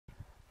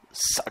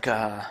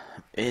Soccer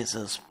is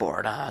a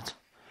sport art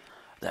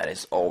that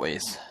is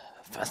always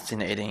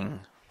fascinating.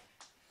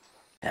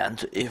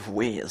 And if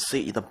we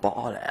see the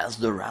ball as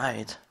the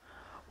right,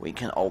 we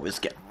can always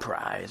get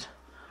pride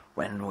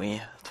when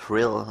we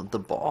thrill the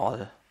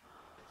ball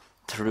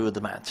through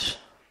the match.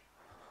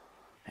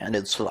 And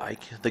it's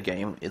like the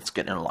game, it's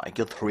getting like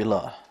a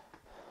thriller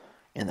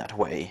in that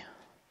way.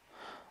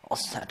 Or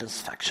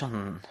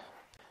satisfaction.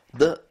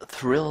 The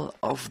thrill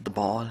of the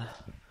ball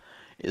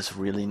is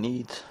really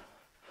neat,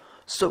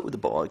 so the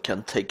ball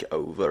can take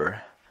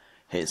over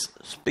his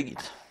speed.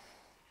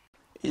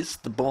 Is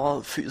the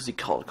ball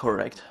physical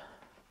correct?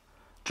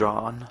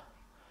 Drawn,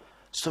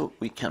 so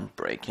we can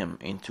break him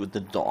into the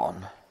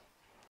dawn.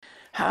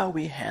 How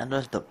we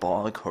handle the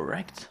ball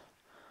correct?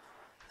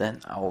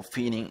 Then our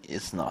feeling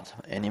is not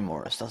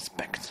anymore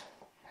suspect.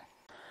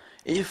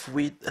 If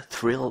we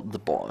thrill the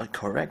ball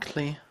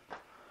correctly,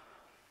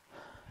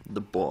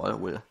 the ball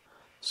will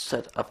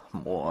set up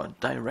more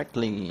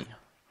directly.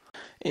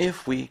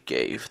 If we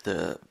gave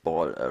the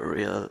ball a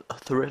real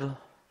thrill,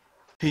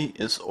 he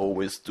is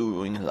always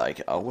doing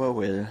like our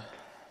will.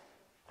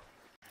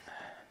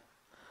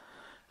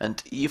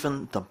 And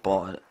even the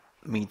ball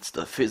meets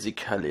the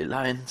physically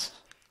lines,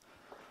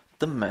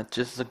 the match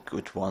is a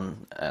good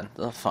one and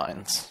the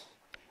fines.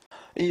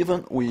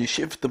 Even we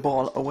shift the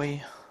ball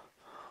away,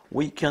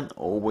 we can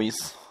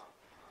always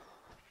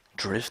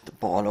drift the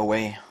ball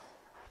away.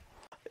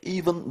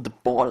 Even the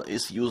ball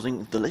is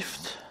using the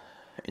lift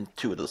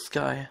into the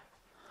sky,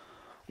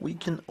 we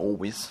can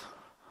always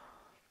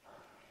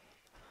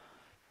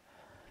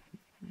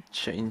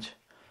change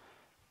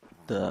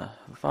the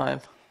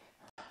vibe.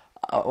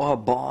 Our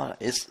ball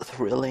is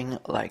thrilling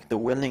like the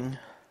willing,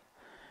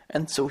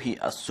 and so he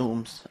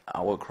assumes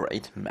our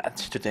great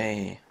match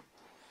today.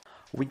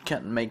 We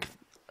can make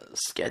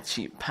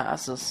sketchy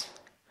passes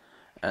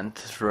and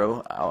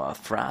throw our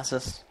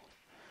phrases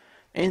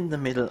in the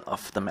middle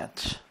of the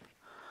match,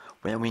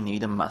 where we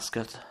need a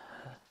mascot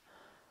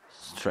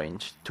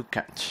strange to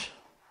catch.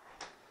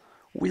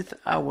 With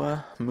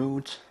our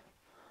mood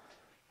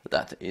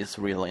that is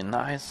really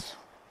nice,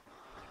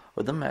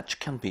 the match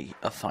can be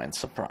a fine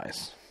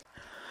surprise.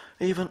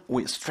 Even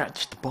we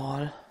stretch the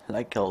ball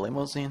like a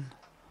limousine.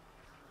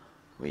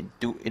 We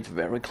do it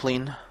very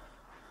clean,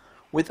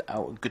 with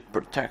our good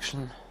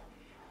protection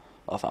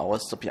of our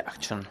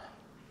subjection.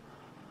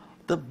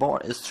 The ball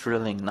is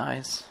thrilling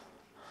nice,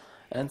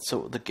 and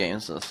so the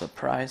game's a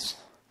surprise,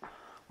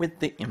 with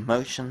the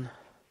emotion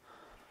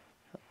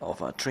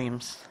of our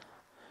dreams,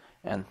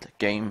 and the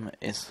game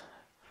is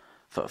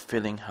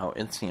fulfilling how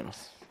it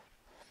seems.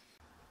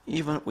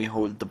 Even we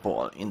hold the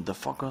ball in the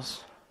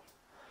focus,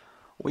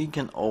 we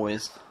can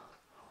always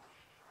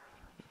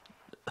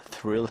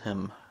thrill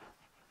him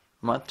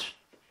much,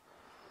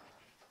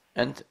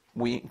 and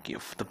we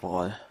give the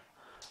ball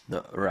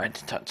the right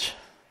touch.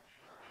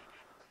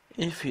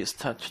 If he's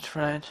touched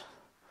right,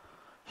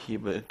 he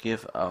will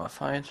give our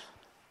fight,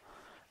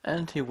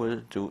 and he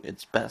will do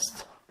its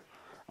best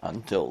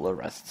until the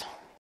rest.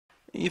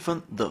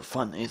 Even the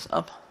fun is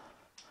up,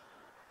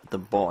 the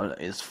ball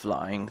is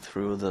flying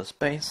through the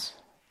space,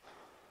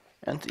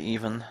 and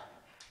even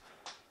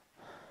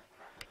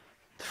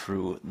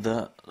through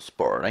the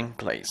sporting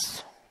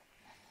place.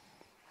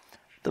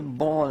 The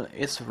ball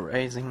is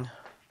erasing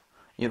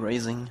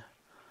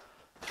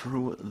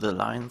through the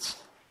lines,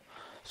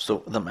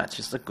 so the match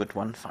is a good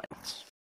one, finds.